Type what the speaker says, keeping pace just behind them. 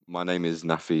My name is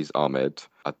Nafiz Ahmed.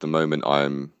 At the moment,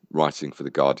 I'm writing for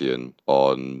The Guardian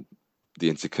on the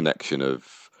interconnection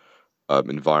of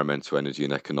environmental, energy,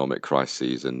 and economic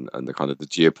crises, and the kind of the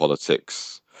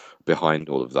geopolitics behind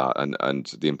all of that, and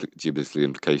the geopolitical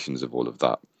implications of all of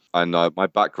that. And my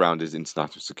background is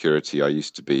international security. I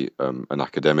used to be an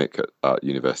academic at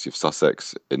University of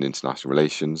Sussex in international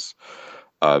relations,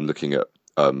 looking at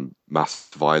mass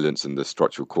violence and the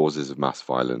structural causes of mass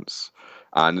violence.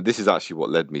 And this is actually what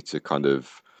led me to kind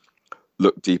of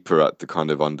look deeper at the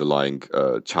kind of underlying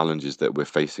challenges that we're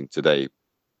facing today,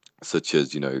 such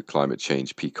as, climate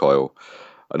change, peak oil,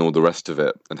 and all the rest of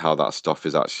it, and how that stuff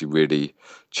is actually really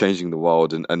changing the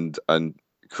world and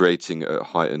creating a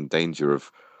heightened danger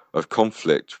of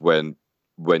conflict when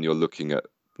you're looking at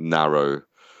narrow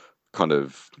kind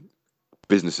of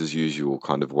business as usual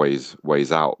kind of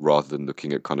ways out rather than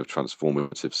looking at kind of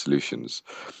transformative solutions.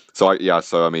 So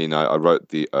I mean, I wrote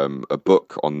the a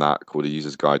book on that called A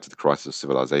User's Guide to the Crisis of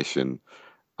Civilization,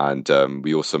 and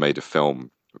we also made a film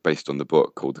based on the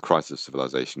book called The Crisis of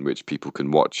Civilization, which people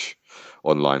can watch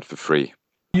online for free.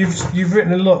 You've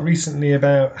written a lot recently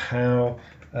about how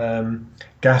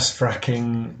gas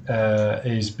fracking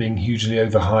is being hugely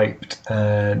overhyped,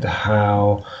 and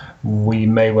how we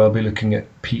may well be looking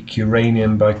at peak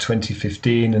uranium by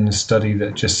 2015, and a study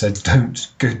that just said don't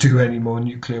go do any more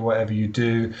nuclear whatever you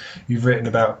do. You've written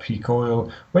about peak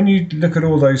oil. When you look at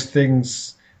all those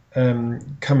things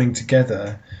coming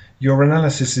together, your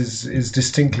analysis is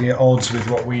distinctly at odds with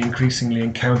what we increasingly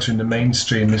encounter in the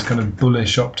mainstream, this kind of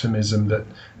bullish optimism that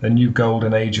a new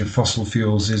golden age of fossil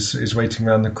fuels is waiting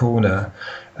around the corner.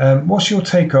 What's your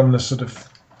take on the sort of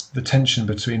the tension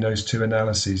between those two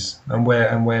analyses, and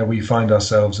where we find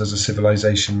ourselves as a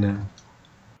civilization now?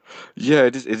 Yeah,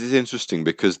 it is interesting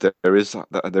because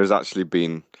there's actually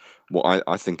been what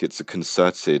I think it's a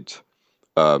concerted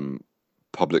um,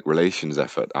 public relations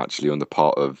effort actually on the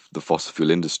part of the fossil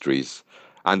fuel industries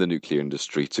and the nuclear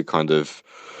industry to kind of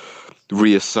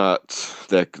reassert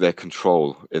their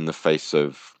control in the face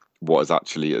of what is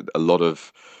actually a lot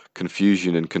of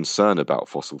confusion and concern about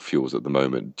fossil fuels at the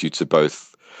moment due to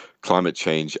both climate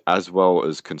change as well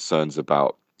as concerns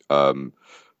about um,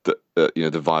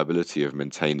 the viability of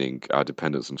maintaining our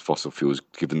dependence on fossil fuels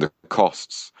given the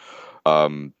costs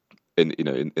um,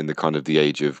 in the kind of the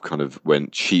age of kind of when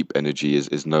cheap energy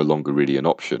is no longer really an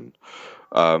option.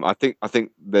 I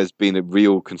think there's been a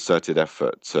real concerted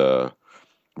effort to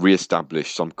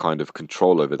reestablish some kind of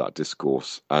control over that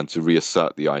discourse and to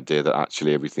reassert the idea that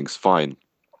actually everything's fine,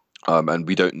 and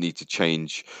we don't need to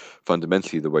change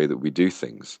fundamentally the way that we do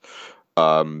things.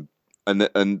 Um,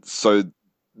 and so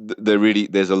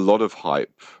there's a lot of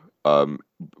hype um,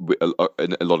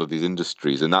 in a lot of these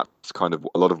industries, and that's kind of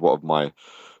a lot of what my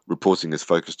reporting is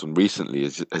focused on recently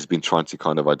has been trying to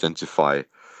kind of identify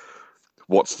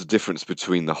what's the difference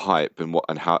between the hype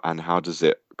and how does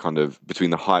it kind of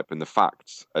between the hype and the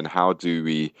facts, and how do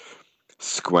we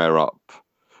square up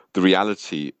the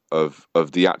reality of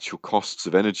the actual costs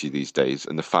of energy these days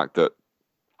and the fact that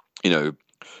you know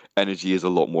energy is a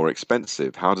lot more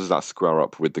expensive. How does that square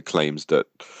up with the claims that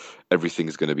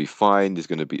everything's going to be fine?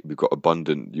 We've got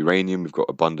abundant uranium, we've got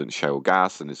abundant shale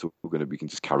gas, and it's all going to we can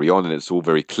just carry on, and it's all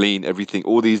very clean.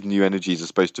 All these new energies are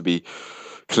supposed to be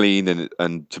clean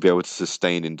and to be able to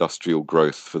sustain industrial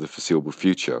growth for the foreseeable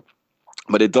future.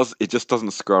 But it just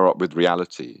doesn't square up with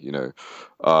reality.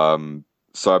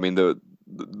 So I mean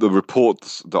the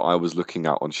reports that I was looking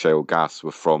at on shale gas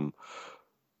were from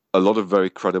a lot of very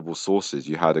credible sources.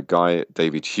 You had a guy,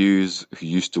 David Hughes, who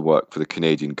used to work for the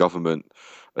Canadian government,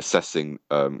 assessing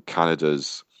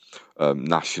Canada's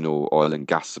national oil and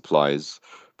gas supplies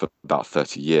for about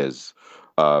 30 years.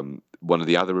 One of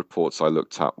the other reports I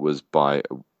looked at was by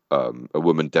a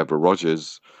woman, Deborah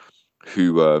Rogers,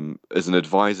 who is an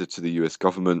advisor to the US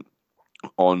government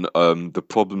on the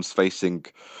problems facing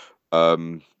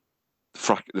um,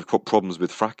 the problems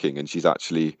with fracking, and she's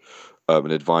actually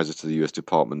an advisor to the U.S.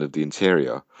 Department of the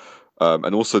Interior.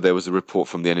 And also, there was a report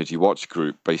from the Energy Watch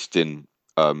Group based in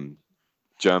um,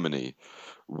 Germany,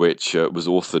 which was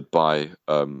authored by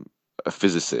a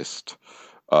physicist.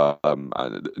 And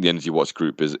the Energy Watch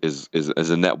Group is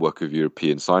a network of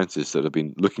European scientists that have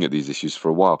been looking at these issues for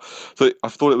a while. So I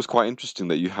thought it was quite interesting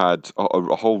that you had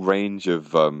a whole range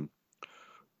of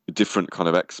different kind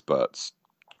of experts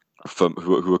from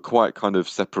who are quite kind of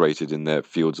separated in their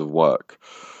fields of work,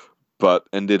 but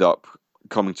ended up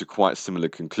coming to quite similar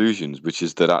conclusions, which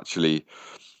is that actually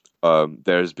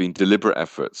there has been deliberate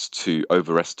efforts to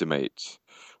overestimate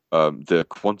the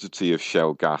quantity of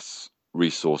shale gas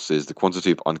resources, the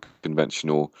quantity of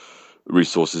unconventional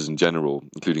resources in general,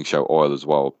 including shale oil as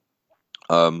well.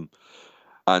 Um,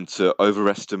 and to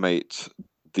overestimate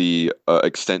the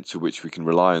extent to which we can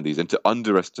rely on these, and to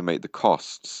underestimate the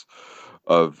costs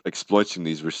of exploiting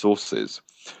these resources.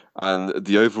 And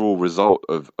the overall result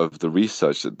of the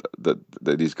research that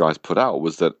these guys put out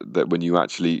was that when you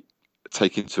actually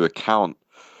take into account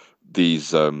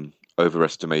these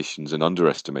overestimations and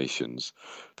underestimations,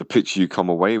 the picture you come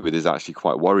away with is actually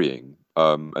quite worrying.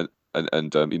 You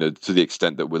know, to the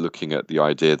extent that we're looking at the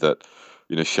idea that,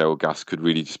 you know, shale gas could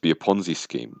really just be a Ponzi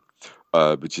scheme,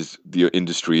 which is the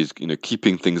industry is, you know,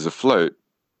 keeping things afloat,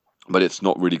 but it's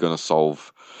not really going to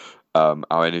solve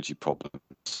our energy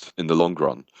problems in the long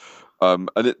run.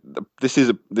 This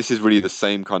is really the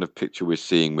same kind of picture we're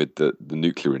seeing with the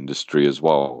nuclear industry as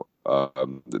well.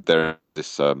 That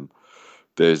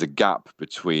there's a gap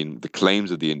between the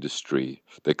claims of the industry,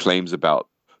 their claims about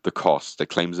the cost, their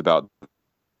claims about the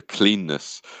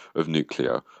cleanness of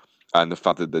nuclear, and the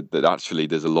fact that actually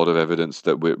there's a lot of evidence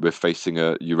that we're facing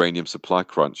a uranium supply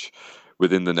crunch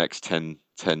within the next ten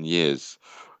years.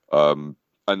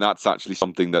 And that's actually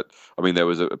something that, I mean, there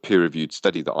was a peer-reviewed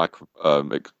study that I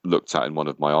looked at in one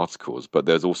of my articles, but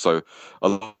there's also a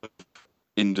lot of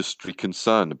industry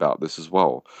concern about this as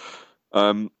well.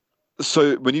 Um,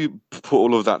 so when you put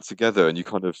all of that together and you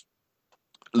kind of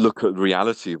look at the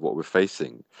reality of what we're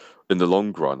facing in the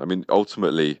long run, I mean,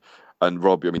 ultimately, and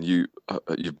Rob, I mean,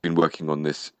 you've been working on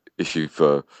this issue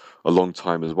for a long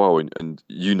time as well, and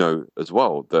you know as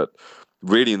well that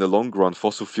really in the long run,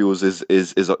 fossil fuels is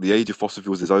the age of fossil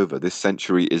fuels is over. This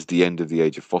century is the end of the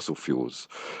age of fossil fuels,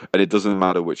 and it doesn't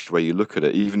matter which way you look at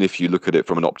it. Even if you look at it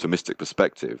from an optimistic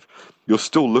perspective, you're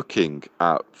still looking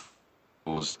at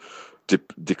fuels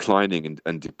declining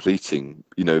and depleting.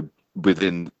 You know,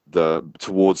 within the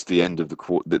towards the end of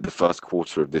the first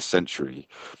quarter of this century,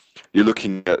 you're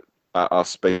looking at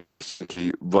us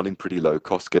basically running pretty low,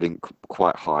 costs getting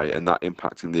quite high, and that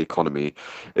impacting the economy,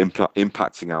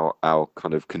 impacting our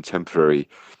kind of contemporary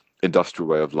industrial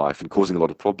way of life, and causing a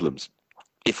lot of problems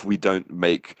if we don't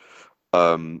make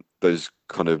those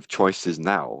kind of choices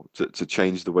now to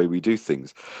change the way we do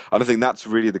things. And I think that's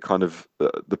really the kind of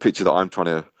the picture that I'm trying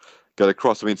to get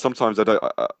across. I mean, sometimes I don't.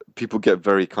 People get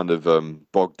very kind of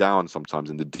bogged down sometimes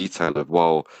in the detail of,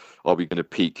 well, are we going to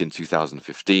peak in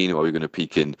 2015, or are we going to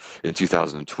peak in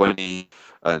 2020?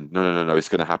 And no, no, no, no, it's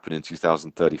going to happen in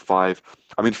 2035.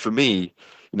 I mean, for me,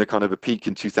 you know, kind of a peak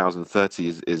in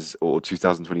 2030 is or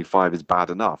 2025 is bad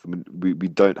enough. I mean, we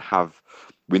don't have.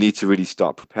 We need to really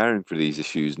start preparing for these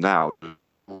issues now.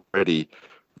 Already,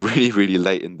 really, really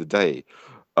late in the day.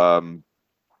 Um,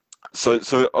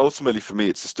 so ultimately for me,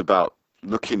 it's just about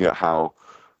looking at how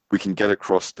we can get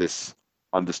across this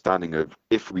understanding of,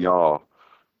 if we are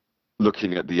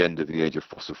looking at the end of the age of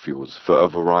fossil fuels for a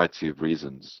variety of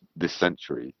reasons this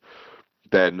century,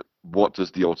 then what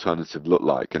does the alternative look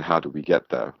like, and how do we get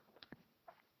there?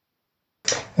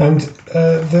 And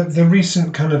the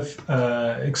recent kind of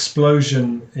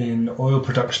explosion in oil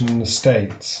production in the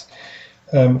States,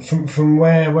 from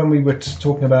where when we were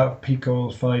talking about peak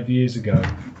oil 5 years ago,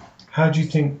 how do you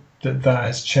think that that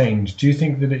has changed? Do you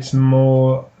think that it's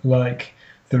more like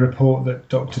the report that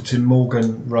Dr. Tim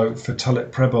Morgan wrote for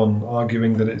Tullett Prebon,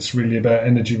 arguing that it's really about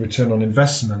energy return on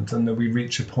investment, and that we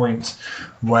reach a point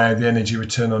where the energy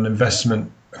return on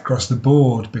investment across the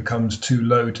board becomes too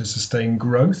low to sustain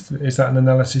growth? Is that an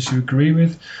analysis you agree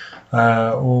with?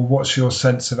 Or what's your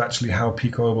sense of actually how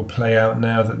peak oil will play out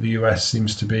now that the US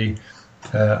seems to be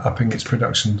upping its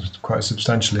production quite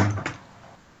substantially?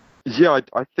 Yeah,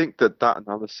 I think that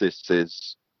analysis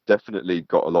is definitely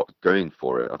got a lot going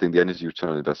for it. I think the energy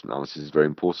return on investment analysis is very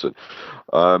important.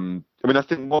 I mean, I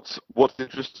think what's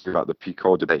interesting about the peak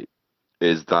oil debate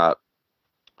is that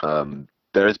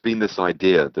there has been this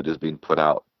idea that has been put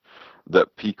out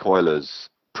that peak oilers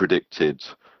predicted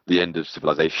the end of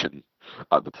civilization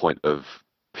at the point of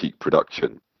peak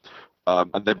production.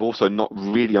 And they've also not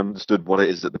really understood what it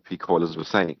is that the peak oilers were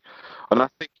saying. And I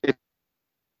think it's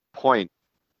a point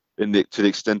to the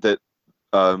extent that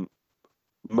um,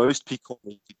 most people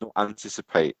did not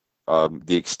anticipate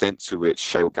the extent to which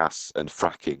shale gas and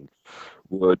fracking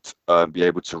would be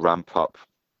able to ramp up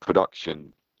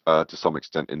production to some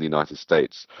extent in the United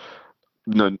States.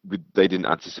 No, they didn't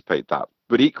anticipate that.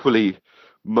 But equally,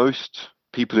 most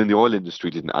people in the oil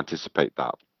industry didn't anticipate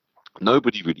that.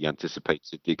 Nobody really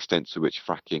anticipated the extent to which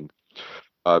fracking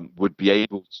would be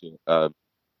able to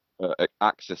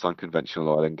access unconventional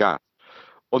oil and gas.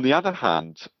 On the other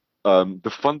hand, the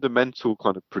fundamental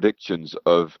kind of predictions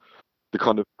of the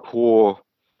kind of core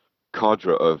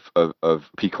cadre of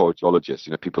peak oil geologists,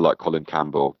 you know, people like Colin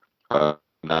Campbell and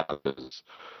others,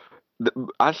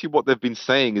 actually what they've been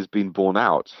saying has been borne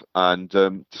out. And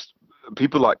just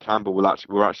people like Campbell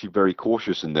were actually very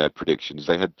cautious in their predictions.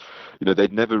 They had,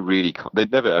 they'd never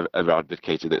ever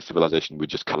advocated that civilization would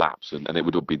just collapse and it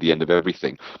would all be the end of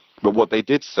everything. But what they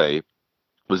did say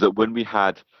was that when we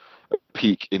had a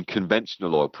peak in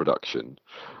conventional oil production,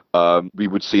 we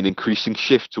would see an increasing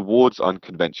shift towards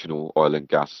unconventional oil and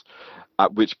gas,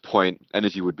 at which point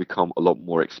energy would become a lot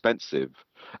more expensive.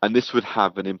 And this would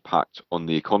have an impact on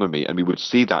the economy, and we would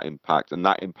see that impact, and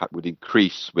that impact would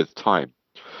increase with time.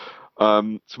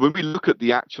 So when we look at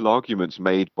the actual arguments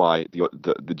made by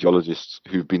the geologists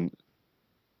who've been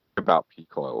about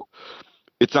peak oil,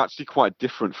 it's actually quite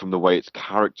different from the way it's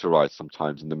characterized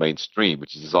sometimes in the mainstream,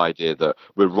 which is this idea that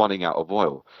we're running out of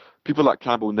oil. People like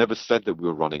Campbell never said that we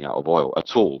were running out of oil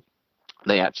at all.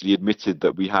 They actually admitted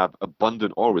that we have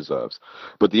abundant oil reserves.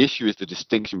 But the issue is the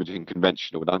distinction between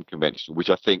conventional and unconventional, which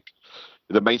I think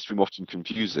the mainstream often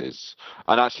confuses.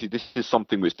 And actually, this is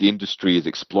something which the industry is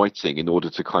exploiting in order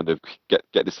to kind of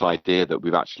get this idea that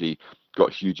we've actually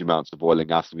got huge amounts of oil and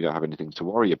gas and we don't have anything to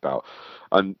worry about.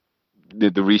 And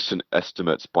the recent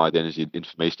estimates by the Energy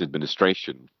Information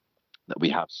Administration that we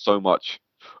have so much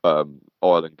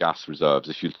oil and gas reserves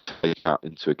if you take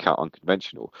into account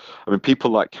unconventional. I mean, people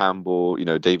like Campbell,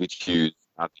 David Hughes,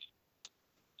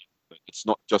 it's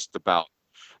not just about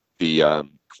the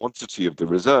quantity of the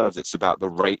reserves, it's about the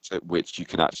rate at which you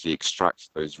can actually extract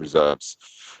those reserves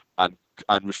and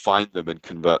refine them and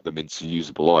convert them into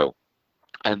usable oil,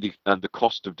 and the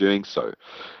cost of doing so.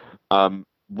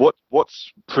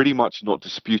 What's pretty much not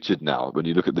disputed now when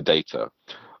you look at the data,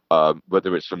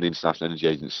 whether it's from the International Energy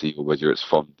Agency or whether it's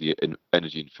from the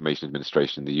Energy Information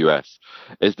Administration in the US,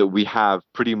 is that we have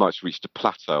pretty much reached a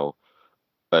plateau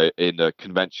in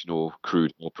conventional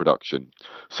crude oil production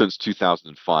since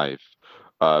 2005,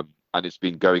 and it's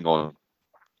been going on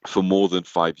for more than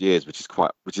 5 years, which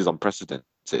is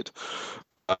unprecedented.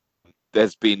 Uh,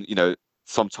 there's been,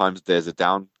 sometimes there's a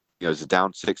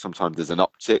downtick, sometimes there's an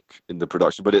uptick in the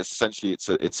production, but it's essentially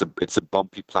it's a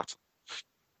bumpy plateau.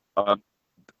 Um,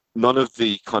 None of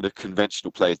the kind of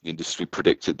conventional players in the industry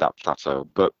predicted that plateau,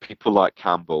 but people like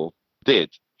Campbell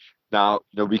did. Now,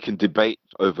 we can debate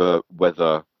over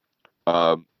whether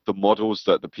the models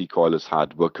that the peak oilers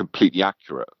had were completely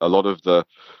accurate. A lot of the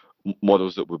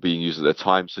models that were being used at the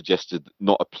time suggested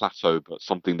not a plateau, but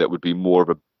something that would be more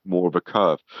of a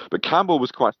curve. But Campbell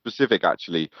was quite specific,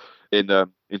 actually. In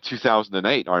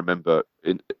 2008, I remember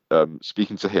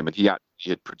speaking to him, and he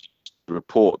had produced a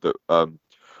report that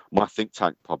my think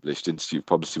tank published, Institute of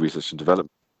Policy Research and Development,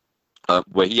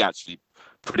 where he actually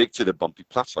predicted a bumpy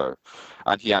plateau,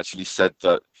 and he actually said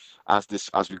that as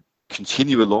we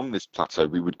continue along this plateau,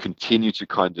 we would continue to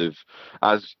kind of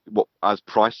as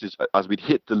prices as we'd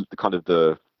hit the kind of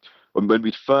the when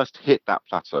we'd first hit that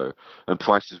plateau and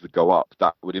prices would go up,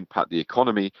 that would impact the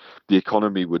economy. The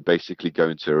economy would basically go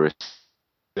into a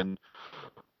recession.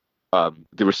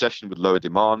 The recession would lower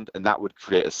demand, and that would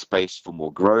create a space for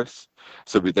more growth.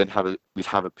 So we'd have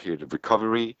a period of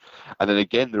recovery, and then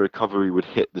again the recovery would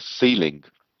hit the ceiling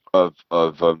of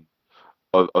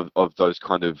those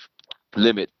kind of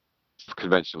limits of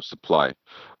conventional supply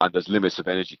and those limits of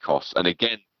energy costs. And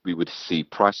again, we would see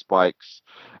price spikes,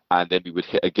 and then we would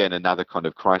hit again another kind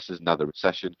of crisis, another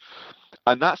recession.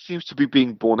 And that seems to be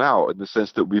being borne out in the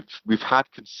sense that we've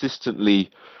had consistently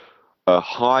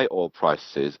high oil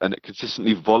prices and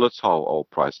consistently volatile oil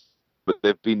prices, but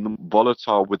they've been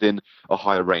volatile within a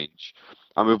higher range.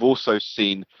 And we've also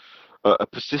seen a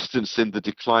persistence in the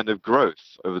decline of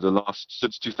growth over the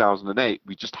since 2008.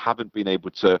 We just haven't been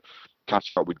able to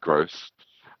catch up with growth.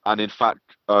 And in fact,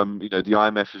 the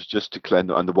IMF has just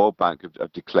declared, and the World Bank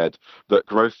have declared that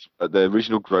the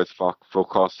original growth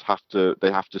forecasts have to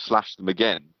slash them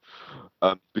again,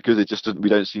 because we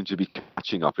don't seem to be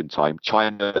catching up in time.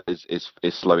 China is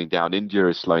slowing down. India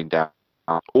is slowing down.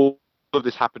 All of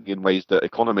this happening in ways that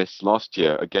economists last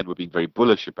year again were being very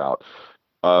bullish about,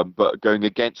 but going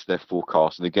against their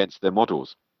forecasts and against their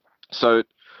models. So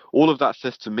all of that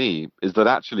says to me is that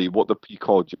actually what the peak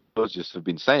oil geologists have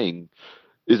been saying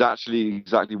is actually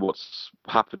exactly what's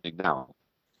happening now.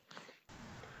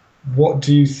 What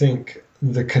do you think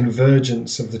the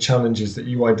convergence of the challenges that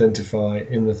you identify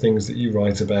in the things that you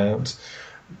write about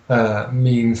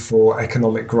mean for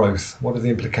economic growth? What are the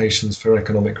implications for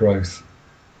economic growth?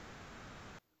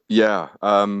 Yeah,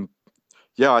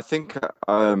 yeah. I think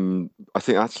actually I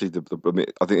think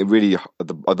it really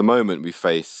at the moment we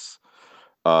face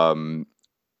um,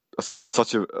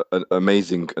 such an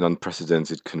amazing and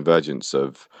unprecedented convergence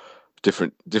of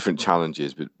different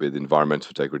challenges with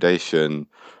environmental degradation,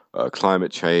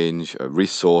 climate change,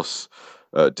 resource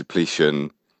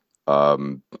depletion,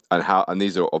 and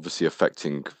these are obviously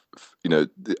affecting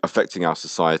affecting our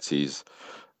societies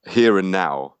here and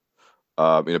now.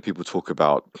 People talk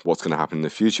about what's going to happen in the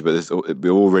future, but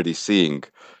we're already seeing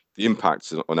the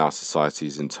impacts on our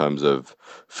societies in terms of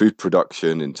food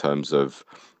production, in terms of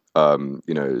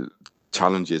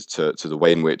challenges to the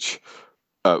way in which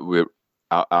we're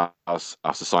our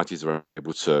societies are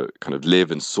able to kind of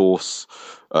live and source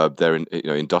their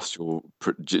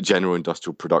general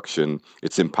industrial production.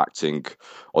 It's impacting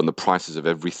on the prices of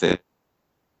everything.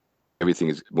 Everything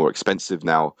is more expensive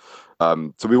now.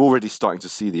 So we're already starting to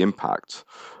see the impact.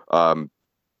 Um,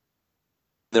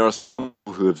 there are some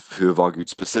who have argued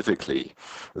specifically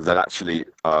that actually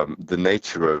the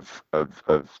nature of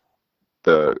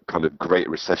the kind of Great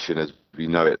Recession as we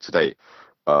know it today,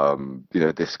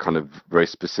 this kind of very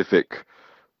specific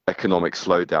economic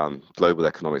slowdown, global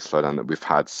economic slowdown that we've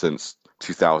had since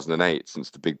 2008,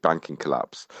 since the big banking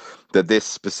collapse, that this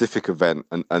specific event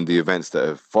and the events that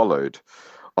have followed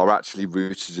are actually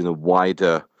rooted in a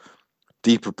wider,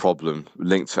 deeper problem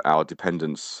linked to our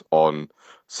dependence on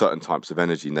certain types of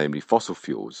energy, namely fossil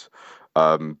fuels.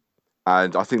 Um,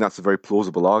 and I think that's a very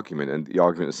plausible argument. And the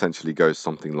argument essentially goes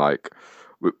something like,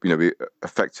 we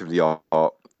effectively are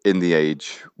in the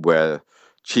age where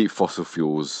cheap fossil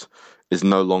fuels is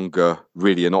no longer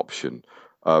really an option.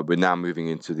 We're now moving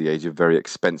into the age of very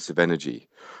expensive energy,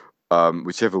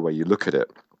 whichever way you look at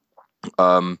it.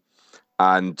 Um,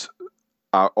 and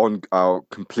our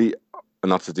complete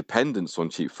and utter dependence on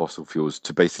cheap fossil fuels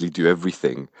to basically do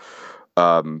everything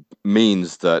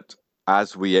means that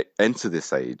as we enter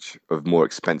this age of more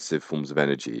expensive forms of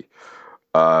energy,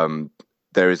 um,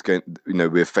 there is going,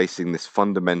 we're facing this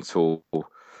fundamental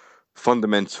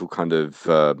kind of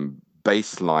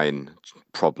baseline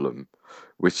problem,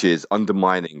 which is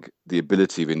undermining the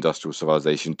ability of industrial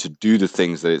civilization to do the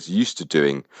things that it's used to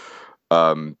doing,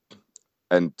 um,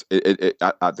 and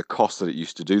at the cost that it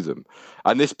used to do them.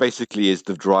 And this basically is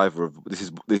the driver of this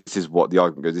is what the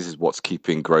argument goes. This is what's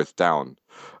keeping growth down,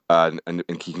 and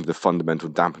keeping the fundamental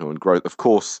dampener on growth. Of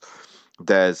course,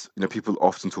 there's people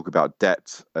often talk about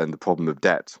debt and the problem of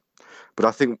debt, but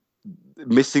I think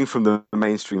missing from the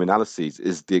mainstream analyses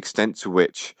is the extent to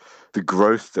which the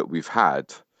growth that we've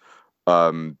had,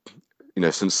 um,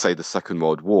 since say the Second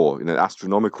World War,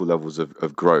 astronomical levels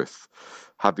of growth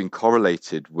have been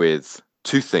correlated with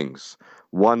two things.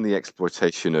 One, the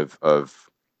exploitation of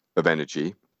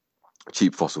energy,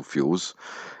 cheap fossil fuels,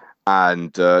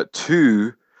 and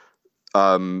two,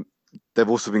 um, they've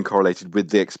also been correlated with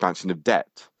the expansion of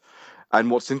debt. And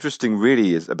what's interesting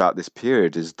really is about this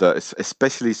period is that,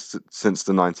 especially since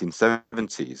the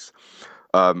 1970s,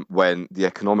 when the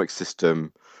economic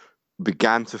system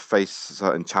began to face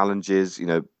certain challenges,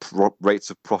 rates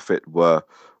of profit were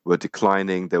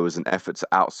declining. There was an effort to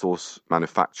outsource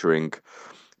manufacturing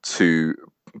to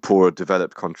poorer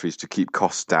developed countries to keep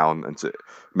costs down and to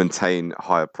maintain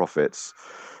higher profits.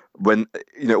 When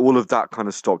all of that kind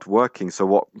of stopped working,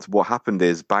 so what happened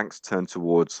is banks turned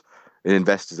towards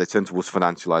investors. They turned towards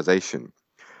financialization,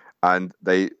 and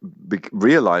they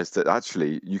realized that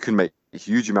actually you can make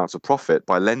huge amounts of profit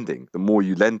by lending. The more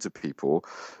you lend to people,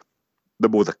 the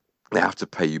more they have to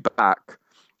pay you back,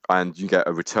 and you get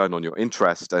a return on your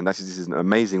interest. And actually, this is an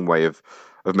amazing way of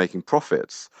making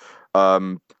profits.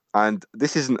 Um, and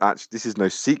this is no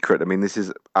secret. I mean, this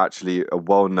is actually a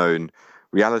well-known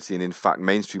reality. And in fact,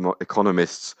 mainstream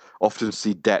economists often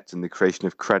see debt and the creation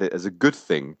of credit as a good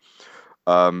thing.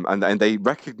 And they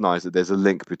recognize that there's a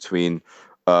link between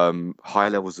high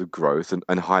levels of growth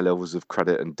and high levels of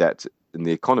credit and debt in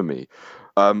the economy.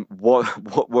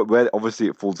 Where obviously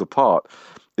it falls apart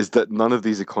is that none of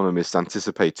these economists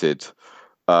anticipated,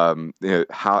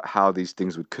 how these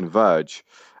things would converge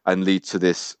and lead to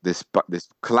this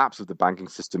collapse of the banking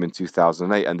system in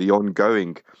 2008 and the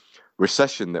ongoing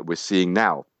recession that we're seeing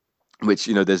now, which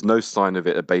there's no sign of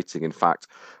it abating. In fact,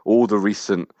 all the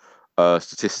recent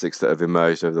statistics that have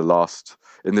emerged over the last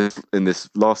in this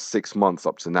last 6 months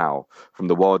up to now, from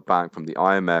the World Bank, from the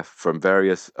IMF, from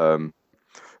various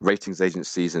ratings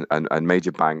agencies and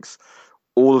major banks,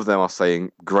 all of them are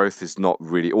saying growth is not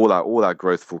really all our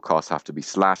growth forecasts have to be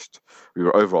slashed. We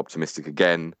were over optimistic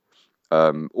again.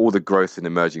 All the growth in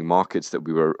emerging markets that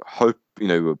we were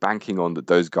banking on, that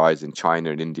those guys in China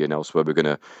and India and elsewhere were going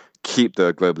to keep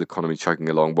the global economy chugging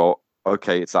along. Well,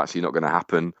 okay, it's actually not going to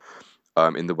happen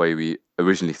in the way we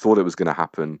originally thought it was going to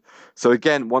happen. So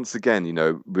again, once again,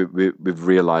 we've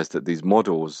realized that these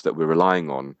models that we're relying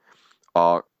on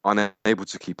are unable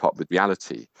to keep up with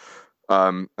reality.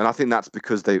 And I think that's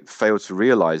because they fail to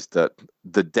realize that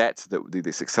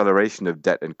this acceleration of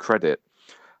debt and credit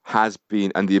has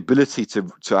been, and the ability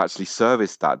to actually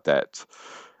service that debt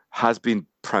has been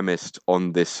premised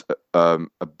on this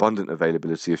abundant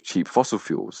availability of cheap fossil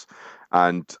fuels.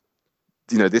 And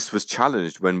this was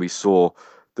challenged when we saw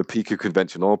the peak of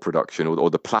conventional oil production, or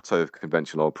the plateau of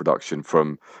conventional oil production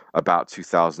from about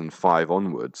 2005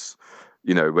 onwards.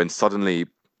 When suddenly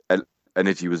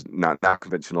energy was now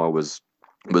conventional oil was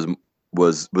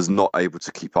was not able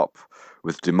to keep up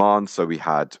with demand. So we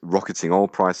had rocketing oil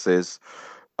prices,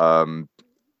 um,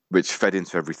 which fed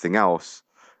into everything else.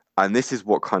 And this is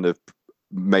what kind of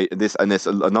made this, and there's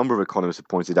a number of economists have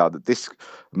pointed out that this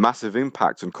massive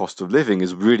impact on cost of living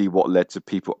is really what led to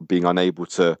people being unable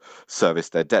to service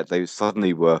their debt. They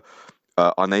suddenly were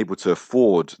unable to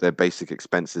afford their basic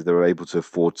expenses. They were able to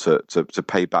afford to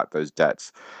pay back those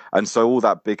debts. And so all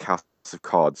that big house of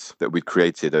cards that we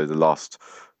created over the last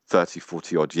 30,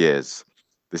 40 odd years,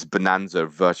 this bonanza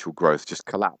of virtual growth just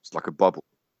collapsed like a bubble.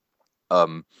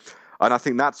 Um, and I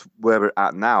think that's where we're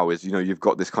at now is, you've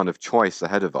got this kind of choice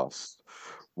ahead of us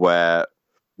where,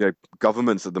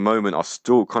 governments at the moment are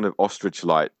still kind of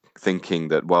ostrich-like, thinking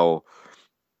that, well,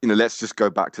 let's just go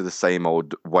back to the same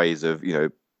old ways of,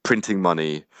 printing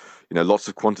money, lots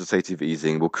of quantitative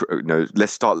easing.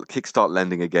 Let's kickstart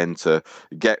lending again to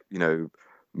get,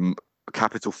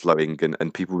 capital flowing,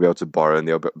 and people will be able to borrow, and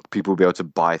people will be able to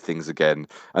buy things again,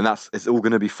 and it's all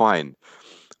going to be fine.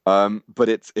 But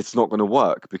it's not going to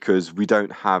work because we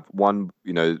don't have one.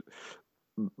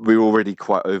 We're already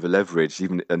quite over leveraged.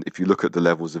 Even and if you look at the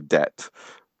levels of debt,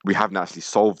 we haven't actually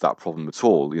solved that problem at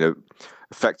all.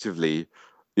 Effectively,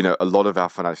 a lot of our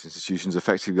financial institutions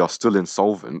effectively are still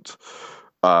insolvent,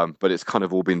 but it's kind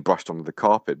of all been brushed under the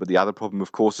carpet. But the other problem,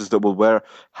 of course, is that, well,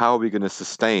 how are we going to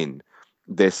sustain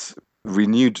this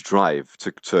renewed drive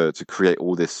to create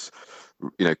all this,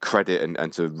 credit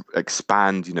and to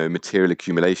expand, material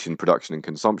accumulation, production, and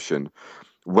consumption,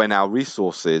 when our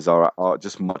resources are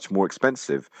just much more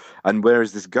expensive? And where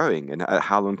is this going? And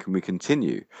how long can we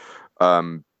continue?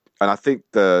 And I think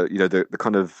the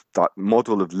kind of that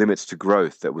model of limits to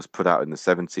growth that was put out in the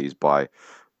 70s by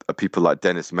people like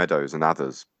Dennis Meadows and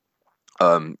others,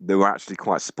 they were actually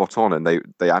quite spot on, and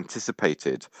they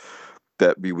anticipated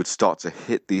that we would start to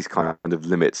hit these kind of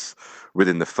limits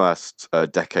within the first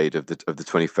decade of the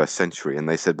 21st century. And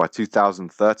they said by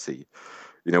 2030,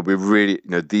 we're really,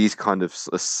 these kind of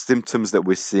symptoms that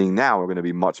we're seeing now are going to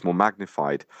be much more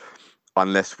magnified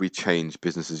unless we change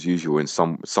business as usual in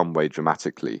some way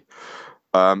dramatically.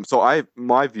 So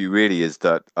my view really is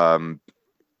that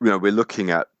we're looking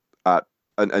at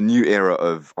a new era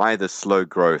of either slow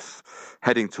growth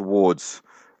heading towards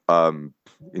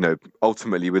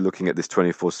ultimately we're looking at this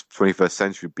 21st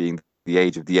century being the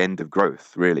age of the end of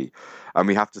growth, really. And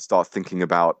we have to start thinking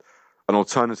about an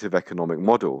alternative economic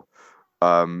model,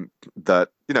 that,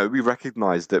 we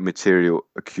recognize that material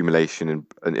accumulation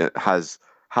and it has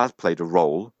played a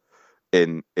role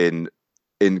in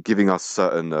giving us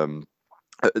certain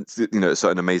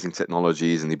certain amazing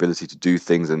technologies and the ability to do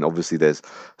things. And obviously there's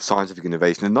scientific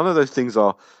innovation, and none of those things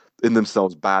are in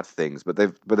themselves bad things, but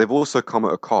they've also come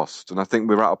at a cost. And I think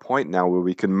we're at a point now where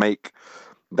we can make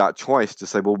that choice to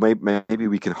say, well, maybe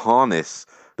we can harness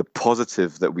the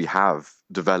positive that we have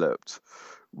developed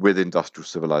with industrial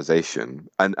civilization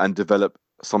and develop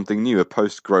something new, a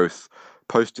post-growth,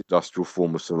 post-industrial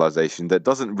form of civilization that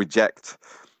doesn't reject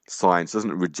science,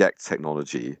 doesn't reject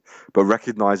technology, but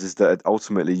recognizes that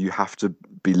ultimately you have to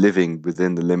be living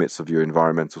within the limits of your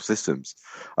environmental systems.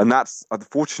 And that's,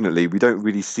 unfortunately, we don't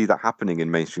really see that happening in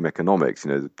mainstream economics.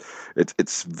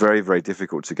 It's very, very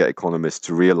difficult to get economists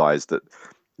to realize that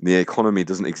the economy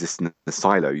doesn't exist in a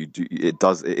silo.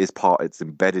 It's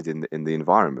embedded in the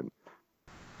environment.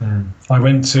 I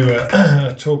went to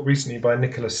a talk recently by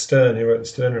Nicholas Stern, who wrote the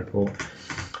Stern Report,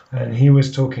 and he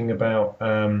was talking about,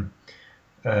 and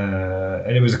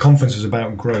it was a conference was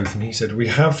about growth, and he said we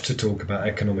have to talk about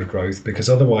economic growth because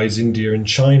otherwise India and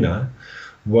China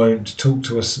won't talk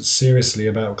to us seriously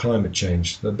about climate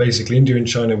change. That basically India and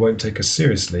China won't take us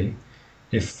seriously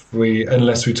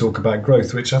unless we talk about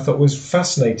growth, which I thought was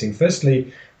fascinating.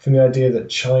 Firstly, from the idea that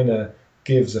China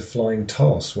gives a flying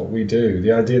toss what we do,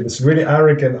 the idea, this really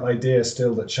arrogant idea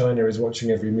still that China is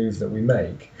watching every move that we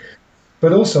make.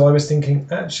 But also I was thinking,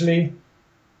 actually,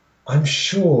 I'm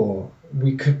sure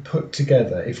we could put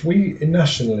together, if we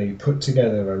nationally put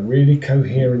together a really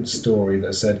coherent story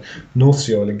that said North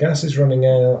Sea oil and gas is running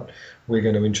out, we're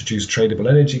going to introduce tradable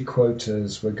energy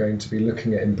quotas, we're going to be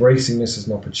looking at embracing this as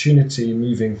an opportunity,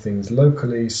 moving things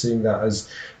locally, seeing that as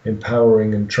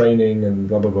empowering and training and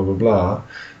blah, blah, blah, blah, blah,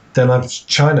 then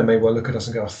China may well look at us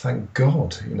and go, oh, thank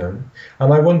God, And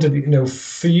I wondered,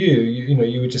 for you,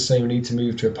 you were just saying we need to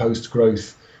move to a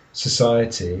post-growth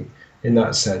society. in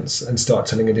that sense and start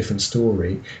telling a different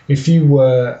story. If you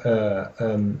were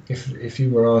if you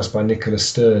were asked by Nicola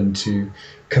Stern to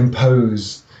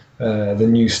compose the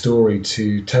new story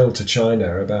to tell to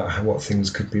China about what things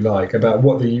could be like, about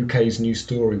what the UK's new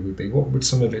story would be, what would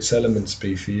some of its elements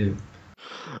be for you?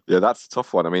 Yeah, that's a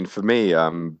tough one. I mean, for me,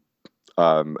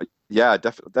 Um, yeah,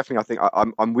 definitely. I think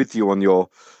I'm with you on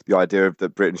the idea of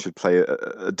that Britain should play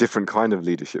a different kind of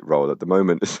leadership role. At the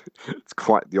moment, it's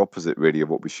quite the opposite, really, of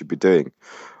what we should be doing.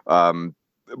 Um,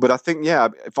 but I think, yeah,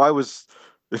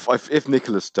 if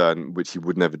Nicholas Stern, which he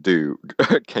would never do,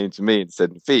 came to me and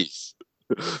said, "Feast,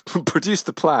 produce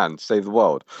the plan to save the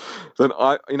world," then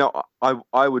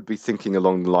I would be thinking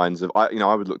along the lines of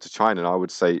I would look to China and I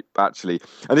would say actually,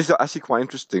 and this is actually quite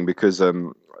interesting because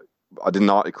I did an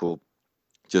article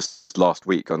just last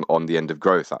week on the end of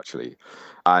growth actually,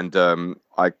 and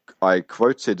I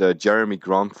quoted Jeremy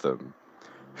Grantham,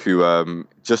 who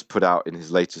just put out in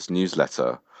his latest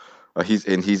newsletter.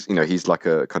 He's like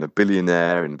a kind of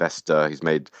billionaire investor. He's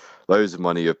made loads of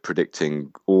money of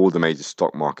predicting all the major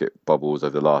stock market bubbles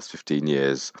over the last 15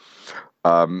 years.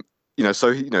 Um,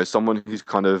 so someone who's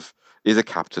kind of is a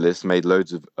capitalist, made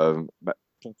loads of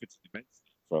profits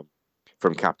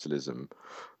from capitalism,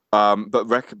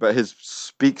 but his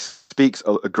speaks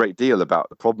a great deal about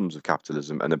the problems of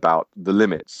capitalism and about the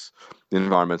limits, the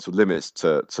environmental limits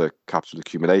to capital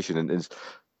accumulation, and is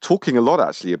talking a lot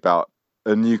actually about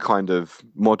a new kind of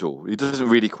model. He doesn't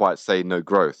really quite say no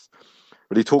growth,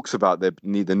 but he talks about the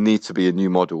need to be a new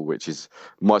model which is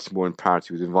much more in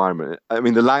parity with the environment. I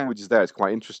mean, the language is there; it's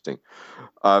quite interesting.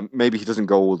 Maybe he doesn't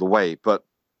go all the way, but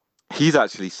he's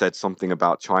actually said something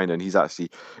about China, and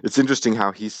it's interesting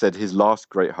how he said his last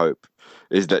great hope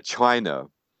is that China,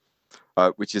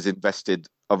 which is invested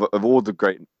of all the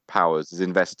great powers, is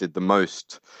invested the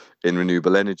most in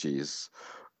renewable energies,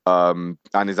 and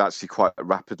is actually quite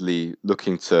rapidly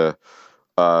looking to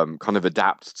kind of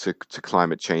adapt to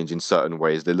climate change in certain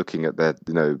ways. They're looking at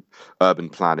their, urban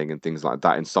planning and things like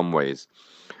that in some ways,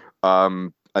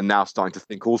 and now starting to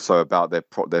think also about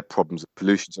their problems of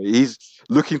pollution. So he's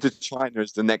looking to China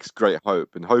as the next great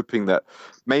hope, and hoping that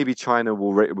maybe China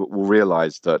will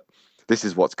realize that this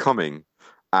is what's coming,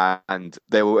 and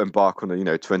they will embark on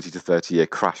a 20 to 30 year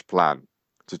crash plan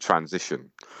to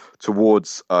transition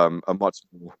towards a much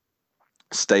more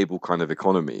stable kind of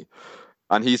economy.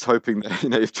 And he's hoping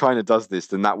that if China does this,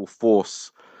 then that will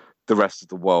force the rest of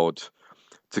the world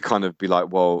to kind of be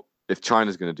like, well, if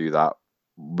China's going to do that,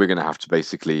 we're going to have to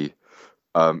basically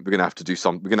we're going to have to do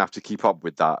some we're going to have to keep up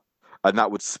with that, and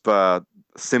that would spur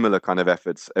similar kind of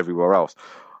efforts everywhere else.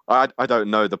 I don't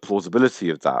know the plausibility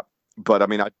of that, but I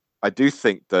mean I do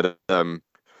think that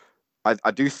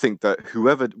I do think that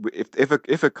whoever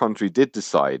if a country did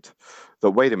decide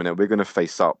that, wait a minute, we're going to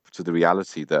face up to the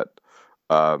reality that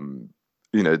um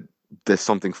you know there's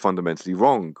something fundamentally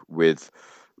wrong with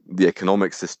the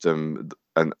economic system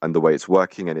and the way it's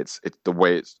working, and the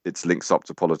way it's links up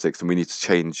to politics, and we need to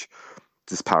change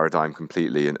this paradigm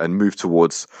completely and move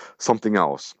towards something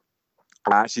else.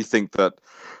 I actually think that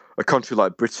a country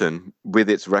like Britain, with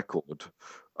its record,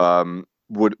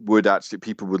 would actually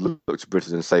people would look to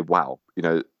Britain and say, "Wow,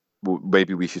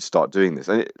 maybe we should start doing this."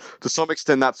 And to some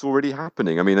extent, that's already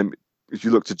happening. I mean, if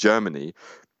you look to Germany,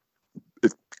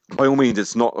 it, by all means,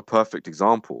 it's not a perfect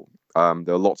example.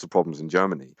 There are lots of problems in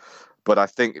Germany, but I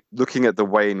think looking at the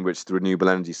way in which the renewable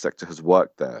energy sector has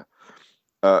worked there,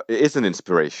 it is an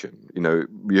inspiration.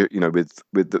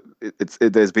 With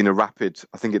there's been a rapid.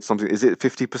 I think it's something. Is it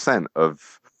 50%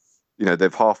 of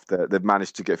they've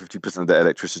managed to get 50% of their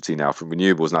electricity now from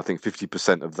renewables, and I think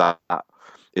 50% of that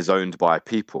is owned by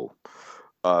people,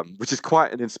 which is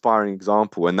quite an inspiring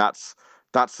example. And that's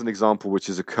an example which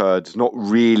has occurred not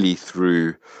really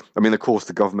through. I mean, of course,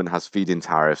 the government has feed-in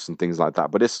tariffs and things like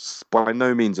that, but it's by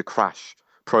no means a crash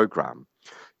program.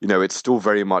 It's still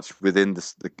very much within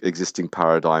the existing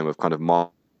paradigm of kind of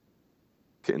market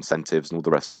incentives and all the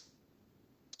rest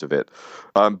of it.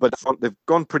 But they've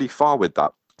gone pretty far with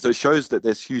that. So it shows that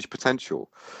there's huge potential.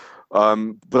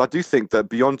 But I do think that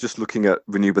beyond just looking at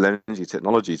renewable energy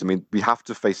technologies, I mean, we have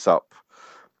to face up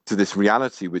to this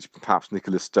reality, which perhaps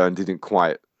Nicholas Stern didn't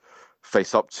quite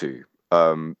face up to.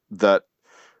 That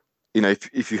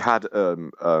if you had, I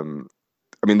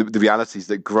mean, the reality is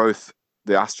that growth,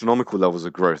 the astronomical levels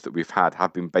of growth that we've had,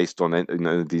 have been based on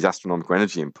these astronomical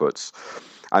energy inputs,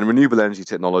 and renewable energy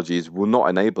technologies will not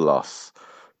enable us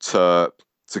to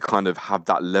kind of have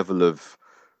that level of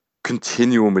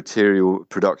continual material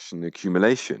production and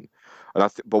accumulation.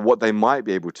 But what they might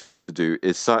be able to do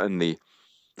is certainly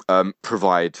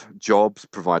provide jobs,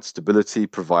 provide stability,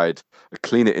 provide a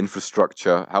cleaner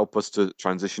infrastructure, help us to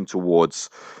transition towards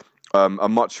a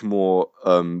much more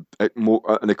an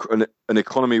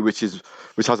economy which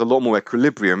has a lot more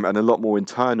equilibrium and a lot more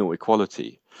internal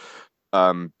equality,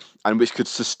 um, and which could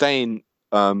sustain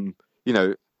um, you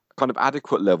know kind of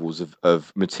adequate levels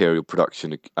of material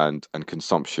production and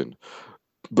consumption.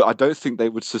 But I don't think they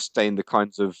would sustain the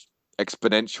kinds of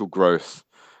exponential growth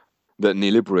that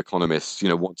neoliberal economists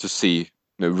want to see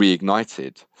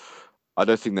reignited. I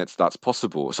don't think that's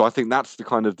possible. So I think that's the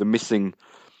kind of the missing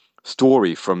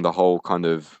story from the whole kind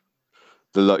of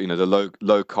the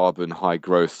low carbon high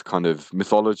growth kind of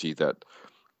mythology that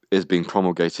is being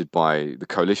promulgated by the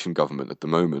coalition government at the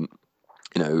moment.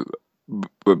 You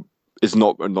it's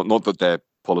not that their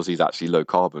policy is actually low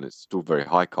carbon; it's still very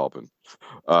high carbon.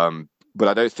 But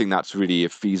I don't think that's really a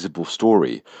feasible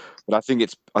story. But I think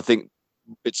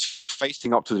it's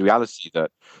facing up to the reality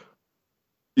that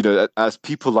as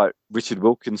people like Richard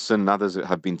Wilkinson and others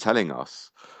have been telling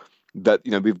us, that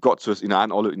we've got to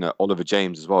and Oliver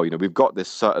James as well. We've got this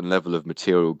certain level of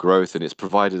material growth, and it's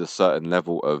provided a certain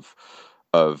level of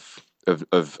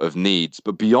of needs.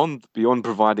 But beyond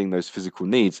providing those physical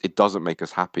needs, it doesn't make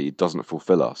us happy. It doesn't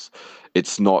fulfill us.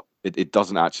 It's not. It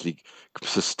doesn't actually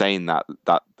sustain that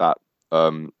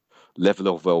um, level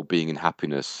of well-being and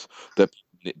happiness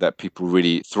that people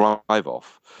really thrive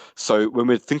off. So when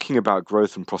we're thinking about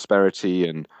growth and prosperity,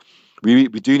 and we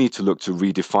do need to look to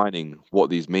redefining what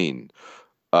these mean.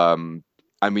 Um,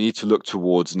 and we need to look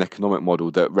towards an economic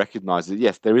model that recognizes,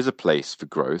 yes, there is a place for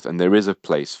growth and there is a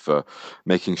place for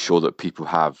making sure that people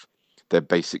have their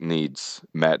basic needs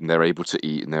met and they're able to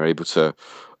eat and they're able to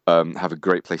have a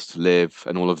great place to live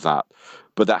and all of that.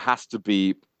 But there has to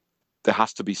be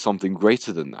something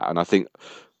greater than that. And I think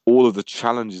all of the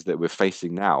challenges that we're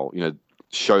facing now,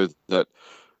 show that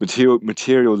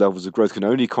material levels of growth can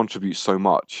only contribute so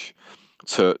much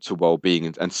to well-being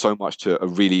and so much to a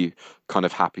really kind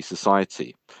of happy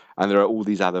society. And there are all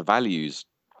these other values,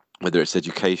 whether it's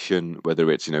education, whether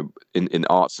it's in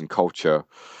arts and culture,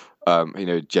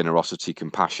 generosity,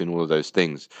 compassion, all of those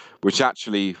things, which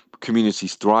actually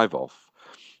communities thrive off.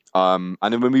 And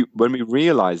then when we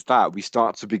realize that, we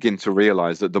start to begin to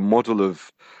realize that the model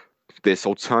of this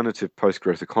alternative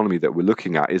post-growth economy that we're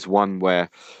looking at is one where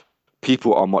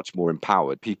people are much more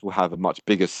empowered. People have a much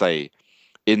bigger say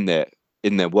in their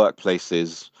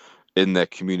workplaces, in their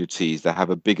communities. They have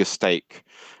a bigger stake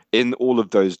in all of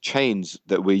those chains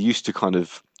that we're used to kind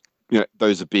of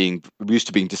those are being we're used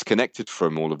to being disconnected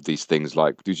from all of these things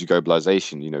like due to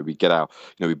globalization. We get our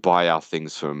we buy our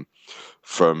things from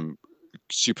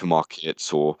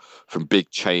supermarkets or from big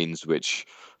chains which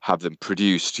have them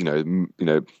produced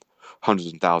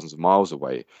hundreds and thousands of miles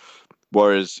away.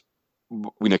 Whereas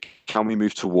can we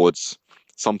move towards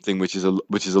something which is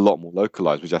a lot more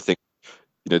localized, which I think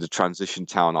the transition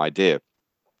town idea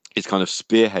is kind of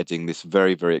spearheading this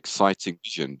very, very exciting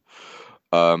vision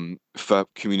for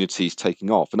communities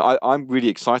taking off. And I'm really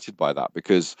excited by that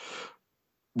because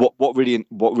what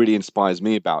really inspires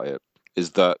me about it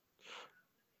is that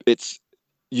it's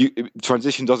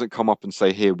transition doesn't come up and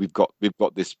say, here we've got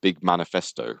this big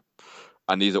manifesto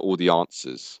and these are all the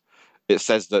answers. It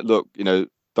says that, look,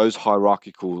 those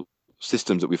hierarchical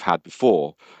systems that we've had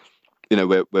before,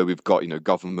 where we've got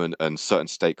government and certain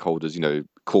stakeholders,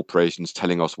 corporations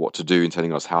telling us what to do and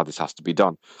telling us how this has to be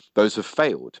done, those have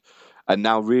failed. And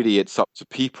now really it's up to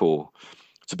people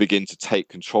to begin to take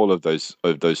control of those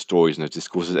stories and those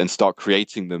discourses and start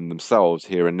creating them themselves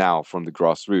here and now from the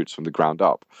grassroots, from the ground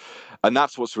up. And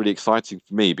that's what's really exciting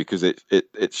for me, because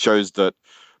it shows that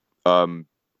um,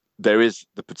 there is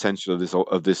the potential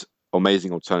of this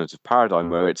amazing alternative paradigm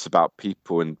where it's about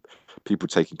people and people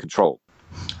taking control.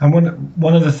 And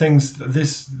one of the things that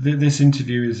this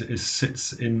interview is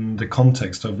sits in the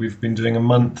context of, we've been doing a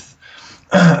month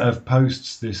of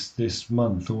posts this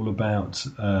month all about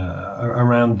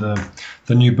around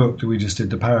the new book that we just did,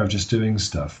 The Power of Just Doing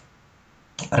Stuff,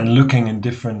 and looking in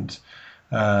different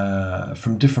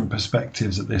from different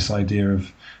perspectives at this idea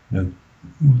of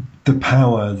the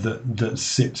power that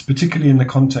sits, particularly in the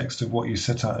context of what you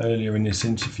set out earlier in this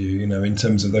interview, in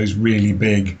terms of those really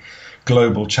big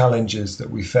global challenges that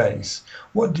we face.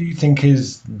 What do you think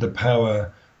is the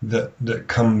power that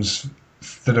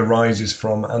arises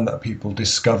from, and that people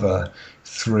discover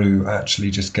through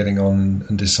actually just getting on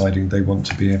and deciding they want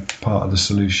to be a part of the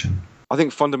solution? I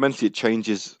think fundamentally it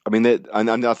changes. I mean,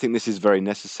 and I think this is very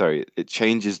necessary. It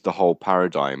changes the whole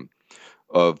paradigm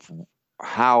of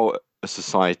how a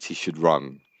society should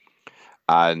run,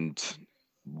 and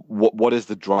what is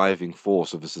the driving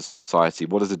force of a society?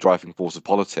 What is the driving force of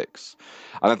politics?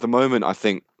 And at the moment, I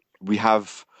think we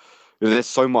have there's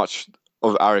so much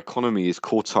of our economy is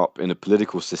caught up in a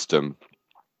political system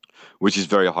which is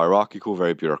very hierarchical,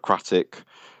 very bureaucratic,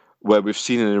 where we've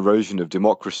seen an erosion of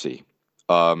democracy,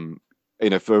 um,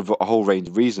 for a whole range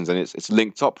of reasons, and it's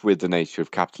linked up with the nature of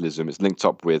capitalism. It's linked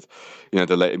up with,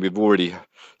 the late. We've already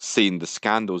seen the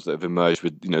scandals that have emerged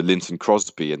with, Linton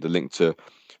Crosby and the link to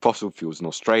fossil fuels in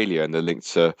Australia, and the link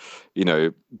to, you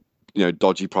know,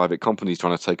 dodgy private companies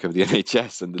trying to take over the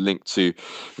NHS, and the link to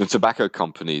the tobacco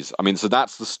companies. I mean, so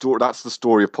that's the story. That's the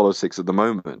story of politics at the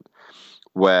moment,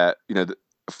 where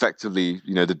effectively,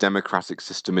 the democratic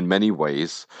system in many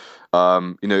ways,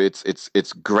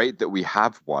 it's great that we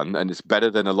have one, and it's better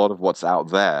than a lot of what's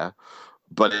out there,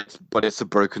 but it's a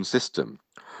broken system.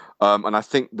 And I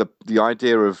think the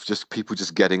idea of just people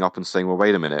just getting up and saying, well,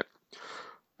 wait a minute,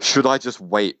 should I just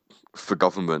wait for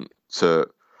government to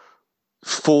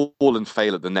fall and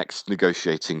fail at the next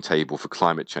negotiating table for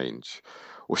climate change?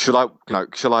 Or should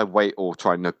I wait or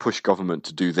try and push government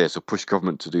to do this or push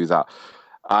government to do that?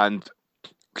 And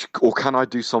or can I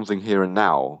do something here and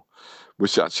now,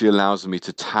 which actually allows me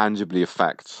to tangibly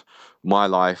affect my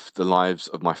life, the lives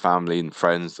of my family and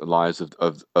friends, the lives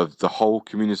of the whole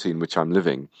community in which I'm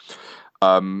living?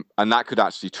 And that could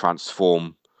actually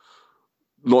transform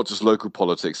not just local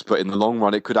politics, but in the long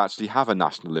run, it could actually have a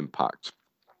national impact.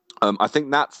 I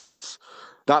think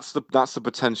that's the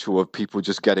potential of people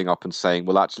just getting up and saying,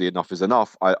 well, actually, enough is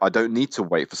enough. I don't need to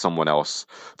wait for someone else,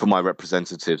 for my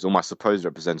representatives or my supposed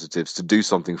representatives to do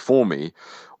something for me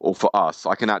or for us.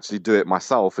 I can actually do it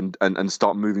myself and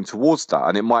start moving towards that.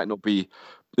 And it might not be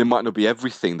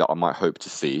everything that I might hope to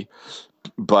see,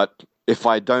 but if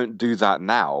I don't do that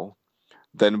now,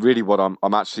 then really what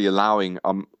I'm actually allowing,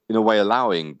 I'm in a way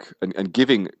allowing and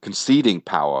giving, conceding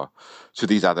power to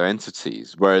these other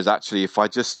entities. Whereas actually, if I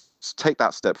just take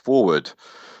that step forward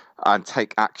and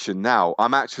take action now,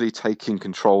 I'm actually taking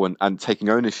control and taking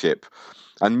ownership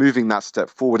and moving that step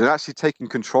forward and actually taking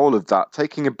control of that,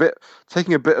 taking a bit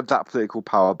of that political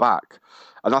power back.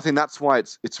 And I think that's why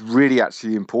it's really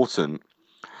actually important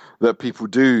that people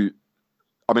do.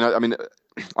 I mean,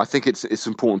 I think it's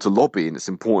important to lobby, and it's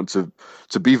important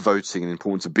to be voting and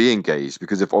important to be engaged,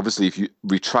 because if you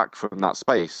retract from that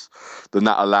space, then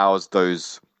that allows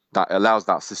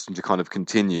that system to kind of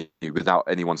continue without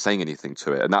anyone saying anything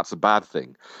to it, and that's a bad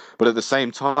thing. But at the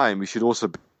same time, we should also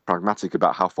be pragmatic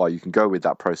about how far you can go with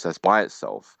that process by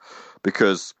itself,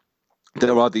 because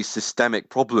there are these systemic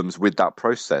problems with that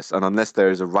process, and unless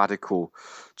there is a radical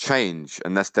change,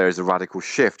 unless there is a radical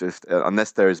shift,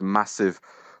 unless there is massive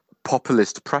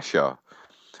populist pressure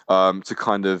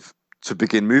to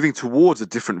begin moving towards a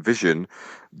different vision,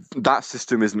 that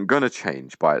system isn't going to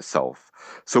change by itself.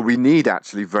 So we need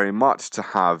actually very much to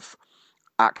have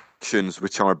actions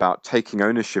which are about taking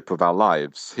ownership of our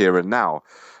lives here and now.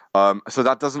 So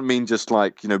that doesn't mean just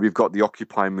like, we've got the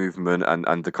Occupy movement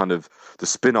and the kind of the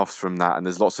spin-offs from that, and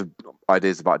there's lots of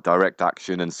ideas about direct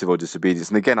action and civil disobedience.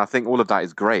 And again, I think all of that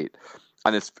is great,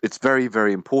 and it's very,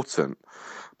 very important.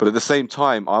 But at the same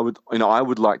time, I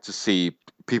would like to see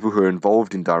people who are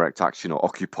involved in direct action or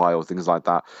Occupy or things like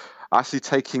that actually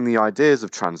taking the ideas of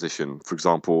transition, for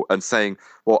example, and saying,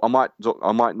 well, I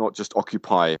might not just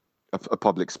occupy a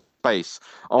public space.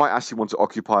 I might actually want to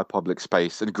occupy a public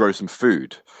space and grow some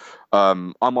food. I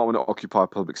might want to occupy a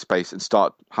public space and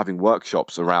start having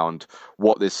workshops around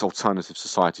what this alternative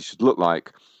society should look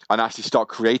like, and actually start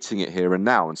creating it here and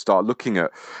now, and start looking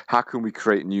at how can we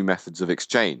create new methods of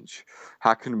exchange.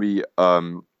 How can we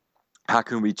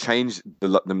change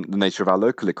the nature of our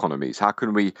local economies? How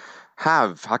can we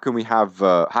help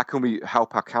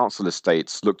our council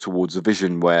estates look towards a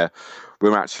vision where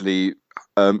we're actually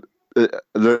uh,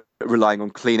 relying on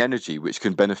clean energy, which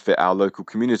can benefit our local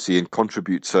community and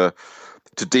contribute to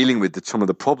dealing with some of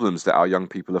the problems that our young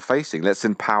people are facing. Let's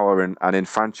empower and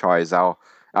enfranchise our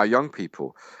young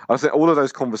people. I think all of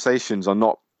those conversations are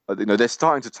not, they're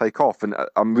starting to take off, and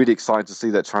I'm really excited to see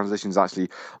that transition is actually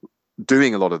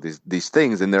doing a lot of these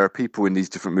things, and there are people in these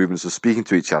different movements who are speaking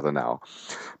to each other now.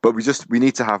 But we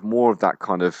need to have more of that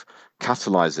kind of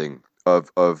catalyzing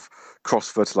of cross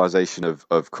fertilization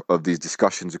of these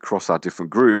discussions across our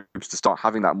different groups, to start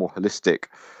having that more holistic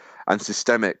and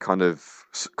systemic kind of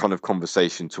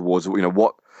conversation towards,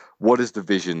 what is the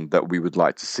vision that we would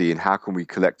like to see, and how can we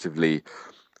collectively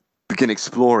begin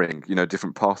exploring,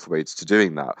 different pathways to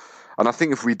doing that. And I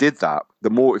think if we did that,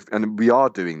 and we are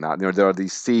doing that, there are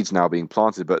these seeds now being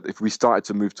planted, but if we started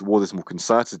to move toward this more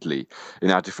concertedly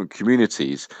in our different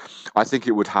communities, I think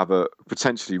it would have a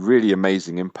potentially really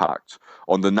amazing impact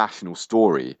on the national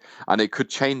story, and it could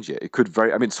change it. It could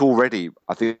it's already,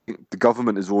 I think the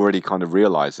government is already kind of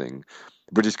realizing,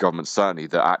 the British government certainly,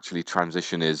 that actually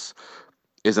transition is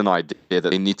an idea that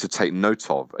they need to take note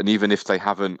of. And even if they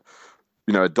haven't,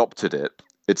 adopted it.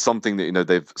 It's something that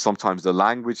they've sometimes the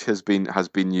language has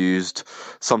been used.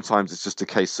 Sometimes it's just a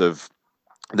case of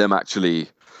them actually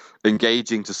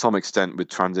engaging to some extent with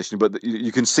transition, but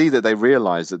you can see that they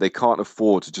realize that they can't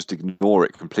afford to just ignore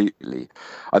it completely,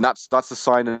 and that's a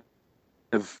sign of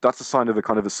a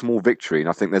kind of a small victory. And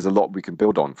I think there's a lot we can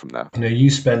build on from there. You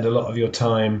spend a lot of your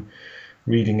time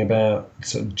reading about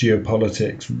sort of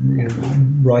geopolitics,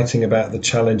 writing about the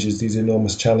challenges, these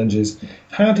enormous challenges.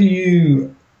 How do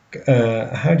you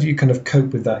kind of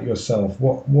cope with that yourself?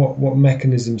 What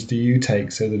mechanisms do you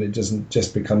take so that it doesn't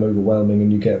just become overwhelming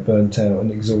and you get burnt out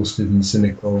and exhausted and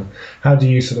cynical? How do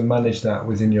you sort of manage that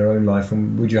within your own life?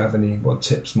 And would you have what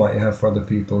tips might you have for other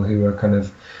people who are kind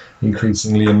of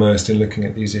increasingly immersed in looking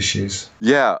at these issues?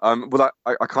 Yeah, well,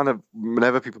 I kind of,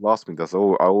 whenever people ask me this, I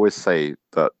always say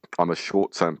that I'm a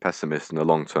short-term pessimist and a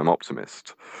long-term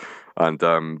optimist. And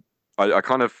I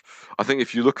kind of, I think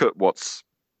if you look at what's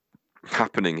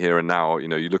happening here and now,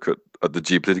 you look at the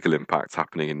geopolitical impacts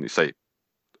happening in, say,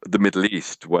 the Middle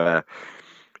East, where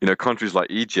countries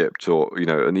like Egypt, or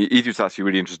and Egypt's actually a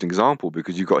really interesting example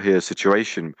because you've got here a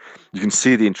situation, you can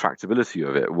see the intractability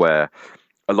of it, where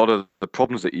a lot of the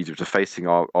problems that Egypt are facing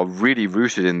are really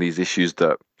rooted in these issues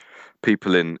that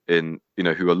people in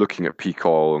who are looking at peak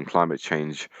oil and climate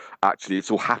change, actually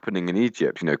it's all happening in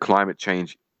Egypt. Climate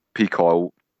change, peak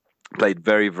oil played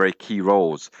very, very key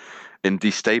roles in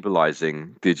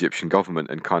destabilizing the Egyptian government,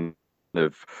 and kind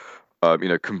of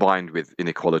combined with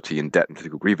inequality and debt and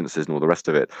political grievances and all the rest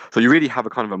of it. So you really have a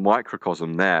kind of a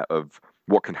microcosm there of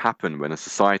what can happen when a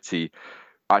society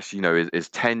actually, is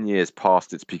 10 years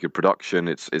past its peak of production.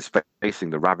 It's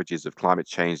facing the ravages of climate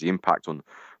change, the impact on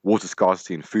water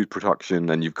scarcity and food production,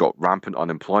 and you've got rampant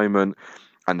unemployment,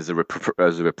 and there's a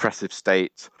repressive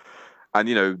state.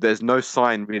 And there's no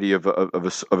sign really of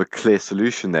a clear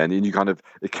solution there. And you kind of,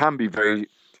 it can be very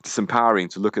disempowering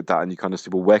to look at that, and you kind of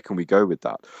say, well, where can we go with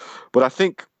that? But I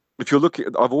think if you're looking,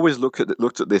 I've always looked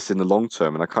at this in the long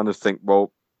term, and I kind of think,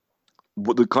 well,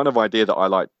 what the kind of idea that I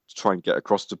like to try and get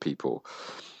across to people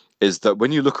is that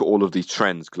when you look at all of these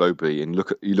trends globally, and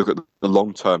you look at the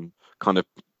long term kind of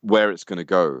where it's going to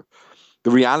go, the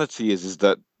reality is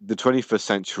that the 21st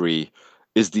century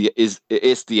it's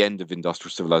the end of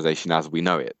industrial civilization as we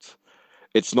know it.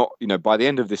 It's not, by the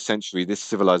end of this century, this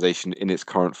civilization in its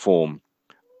current form,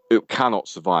 it cannot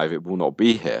survive. It will not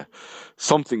be here.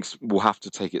 Something will have to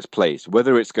take its place,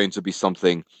 whether it's going to be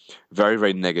something very,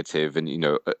 very negative and,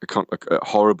 a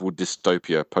horrible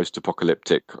dystopia,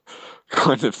 post-apocalyptic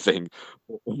kind of thing,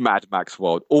 Mad Max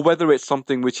world, or whether it's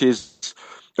something which is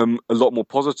a lot more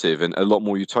positive and a lot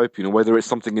more utopian, or whether it's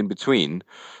something in between.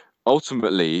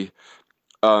 Ultimately,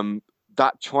 um,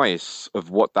 that choice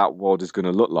of what that world is going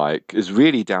to look like is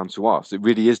really down to us. It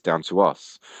really is down to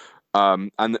us. And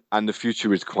the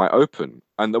future is quite open.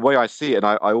 And the way I see it, and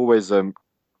I always am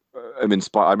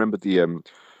inspired. I remember the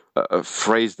a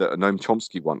phrase that Noam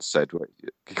Chomsky once said, where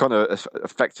he kind of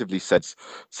effectively said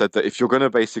that if you're going to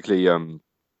basically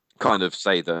kind of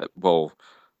say that, well,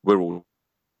 we're all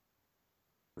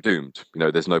doomed,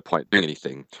 there's no point doing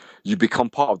anything, you become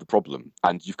part of the problem,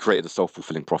 and you've created a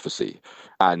self-fulfilling prophecy,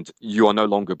 and you are no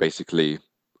longer basically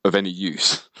of any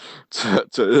use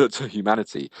to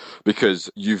humanity, because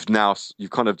you've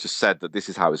kind of just said that this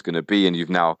is how it's going to be, and you've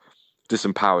now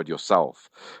disempowered yourself.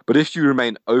 But if you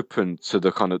remain open to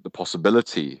the kind of the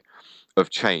possibility of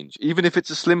change, even if it's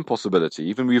a slim possibility,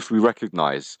 even if we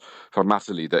recognize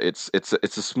pragmatically that it's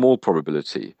a small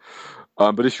probability,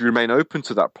 but if you remain open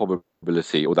to that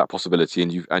probability or that possibility,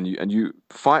 and you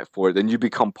fight for it, then you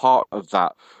become part of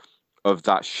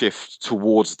that shift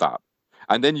towards that,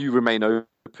 and then you remain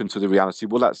open to the reality.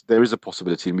 Well, there is a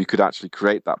possibility, and we could actually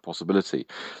create that possibility.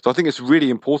 So I think it's really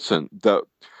important that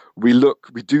we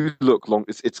do look long.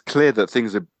 It's clear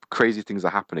that crazy things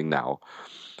are happening now,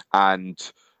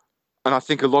 and I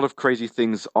think a lot of crazy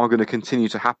things are going to continue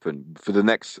to happen for the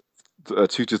next 2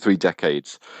 to 3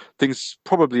 decades. Things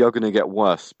probably are going to get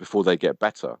worse before they get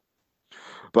better.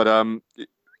 But in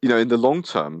the long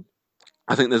term,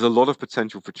 I think there's a lot of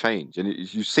potential for change. And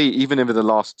you see, even over the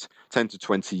last 10 to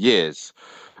 20 years,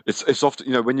 it's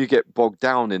often, when you get bogged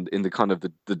down in the kind of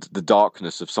the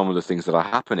darkness of some of the things that are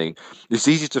happening, it's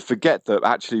easy to forget that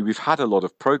actually we've had a lot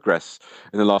of progress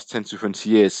in the last 10 to 20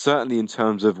 years, certainly in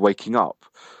terms of waking up.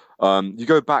 You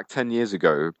go back 10 years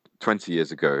ago, 20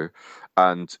 years ago,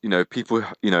 and people,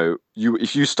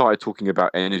 if you started talking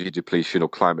about energy depletion or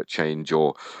climate change,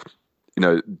 or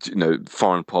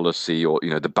foreign policy, or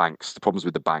the problems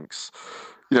with the banks,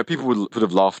 people would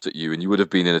have laughed at you, and you would have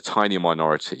been in a tiny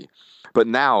minority. But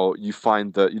now you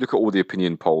find that you look at all the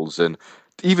opinion polls, and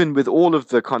even with all of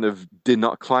the kind of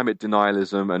climate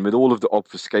denialism and with all of the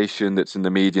obfuscation that's in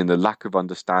the media and the lack of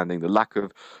understanding, the lack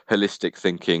of holistic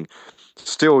thinking,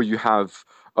 still you have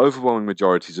overwhelming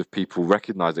majorities of people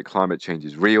recognize that climate change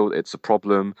is real, it's a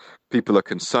problem. People are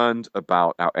concerned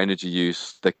about our energy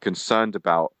use, they're concerned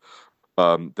about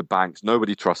the banks.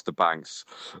 Nobody trusts the banks.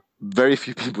 Very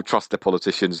few people trust their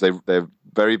politicians. They're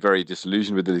very, very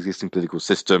disillusioned with the existing political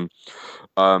system.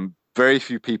 Very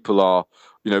few people are,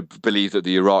 believe that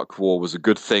the Iraq War was a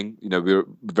good thing. We're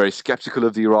very skeptical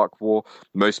of the Iraq War.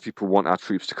 Most people want our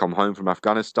troops to come home from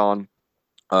Afghanistan.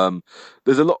 Um,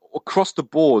 there's a lot across the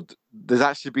board. There's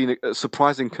actually been a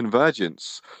surprising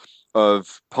convergence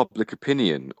of public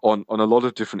opinion on a lot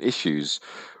of different issues,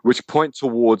 which point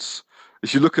towards,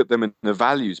 if you look at them in a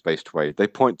values-based way, they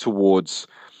point towards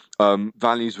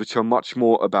values which are much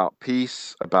more about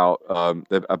peace, about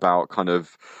kind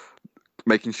of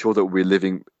making sure that we're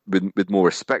living with more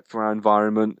respect for our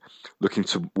environment, looking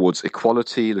towards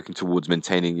equality, looking towards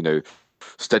maintaining,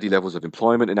 steady levels of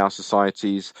employment in our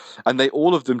societies, and they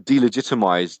all of them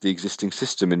delegitimize the existing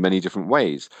system in many different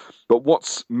ways. But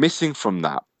what's missing from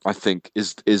that, I think,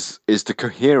 is the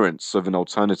coherence of an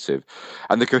alternative,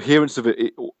 and the coherence of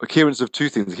two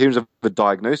things: the coherence of a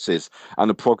diagnosis and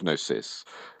a prognosis.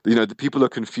 The people are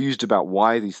confused about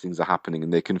why these things are happening,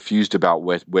 and they're confused about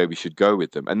where we should go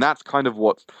with them, and that's kind of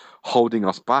what's holding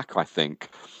us back, I think,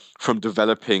 from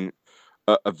developing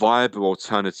a viable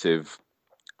alternative,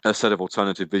 a set of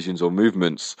alternative visions or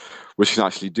movements which can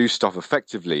actually do stuff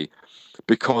effectively,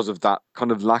 because of that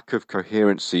kind of lack of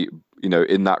coherency,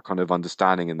 in that kind of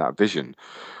understanding and that vision.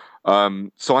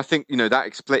 So I think,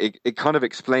 it kind of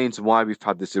explains why we've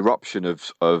had this eruption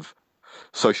of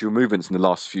social movements in the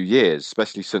last few years,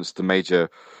 especially since the major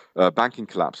banking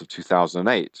collapse of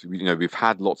 2008. We've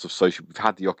had we've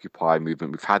had the Occupy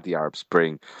movement, we've had the Arab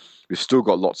Spring, we've still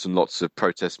got lots and lots of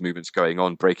protest movements going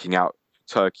on, breaking out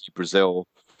Turkey, Brazil,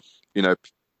 you know,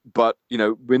 but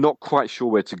we're not quite sure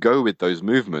where to go with those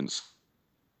movements.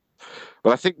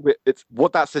 But I think it's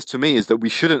what that says to me is that we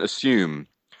shouldn't assume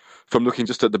from looking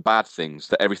just at the bad things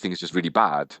that everything is just really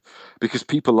bad, because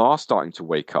people are starting to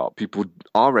wake up. People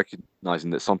are recognizing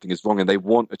that something is wrong and they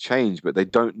want a change, but they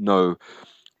don't know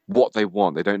what they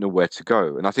want. They don't know where to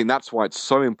go. And I think that's why it's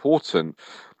so important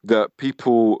that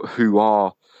people who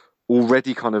are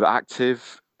already kind of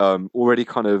active, already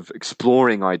kind of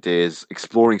exploring ideas,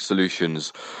 exploring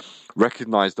solutions,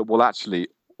 recognize that, well, actually,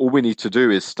 all we need to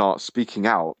do is start speaking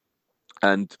out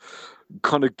and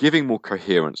kind of giving more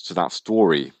coherence to that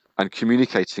story and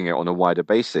communicating it on a wider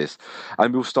basis.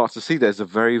 And we'll start to see there's a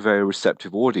very, very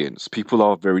receptive audience. People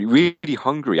are very, really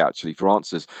hungry actually for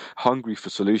answers, hungry for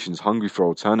solutions, hungry for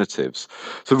alternatives.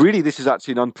 So really, this is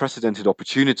actually an unprecedented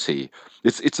opportunity.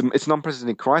 It's an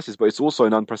unprecedented crisis, but it's also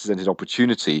an unprecedented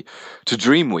opportunity to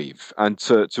dreamweave and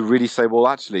to really say, well,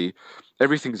 actually,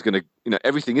 everything is going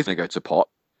to go to pot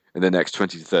in the next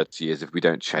 20 to 30 years if we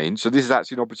don't change. So this is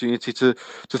actually an opportunity to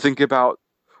think about,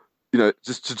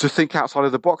 just to think outside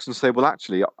of the box and say, well,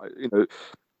 actually,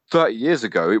 30 years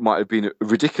ago, it might have been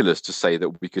ridiculous to say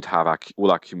that we could have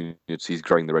all our communities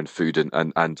growing their own food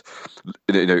and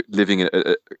living in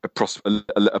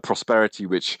a prosperity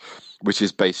which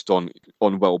is based on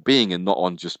well-being and not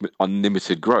on just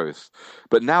unlimited growth.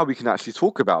 But now we can actually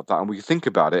talk about that and we can think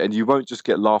about it, and you won't just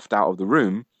get laughed out of the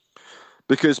room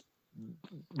because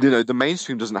the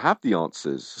mainstream doesn't have the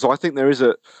answers. So I think there is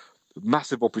a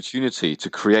massive opportunity to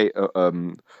create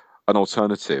an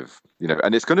alternative,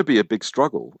 and it's going to be a big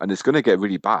struggle, and it's going to get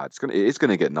really bad. It is going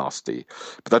to get nasty,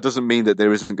 but that doesn't mean that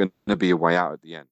there isn't going to be a way out at the end.